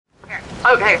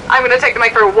Okay, I'm going to take the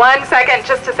mic for 1 second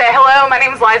just to say hello. My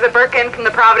name is Liza Birkin from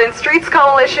the Providence Streets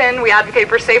Coalition. We advocate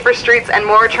for safer streets and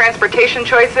more transportation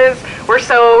choices. We're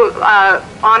so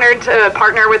honored to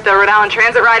partner with the Rhode Island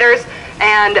Transit Riders.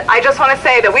 And I just want to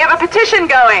say that we have a petition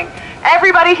going.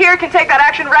 Everybody here can take that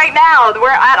action right now.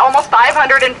 We're at almost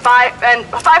 550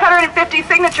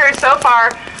 signatures so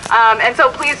far. And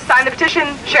so please sign the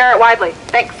petition, share it widely.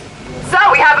 Thanks. So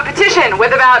we have a petition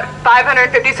with about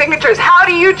 550 signatures. How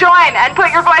do you join and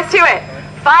put your voice to it?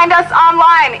 Find us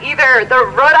online, either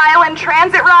the Rhode Island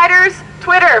Transit Riders,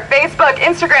 Twitter, Facebook,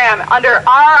 Instagram, under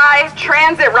RI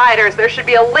Transit Riders. There should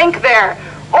be a link there.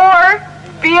 Or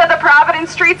via the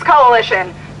Providence Streets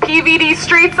Coalition, PVD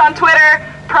Streets on Twitter,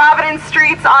 Providence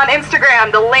Streets on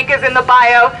Instagram. The link is in the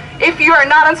bio. If you are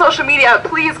not on social media,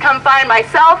 please come find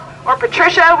myself or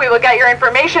Patricia. We will get your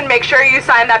information. Make sure you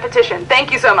sign that petition.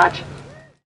 Thank you so much.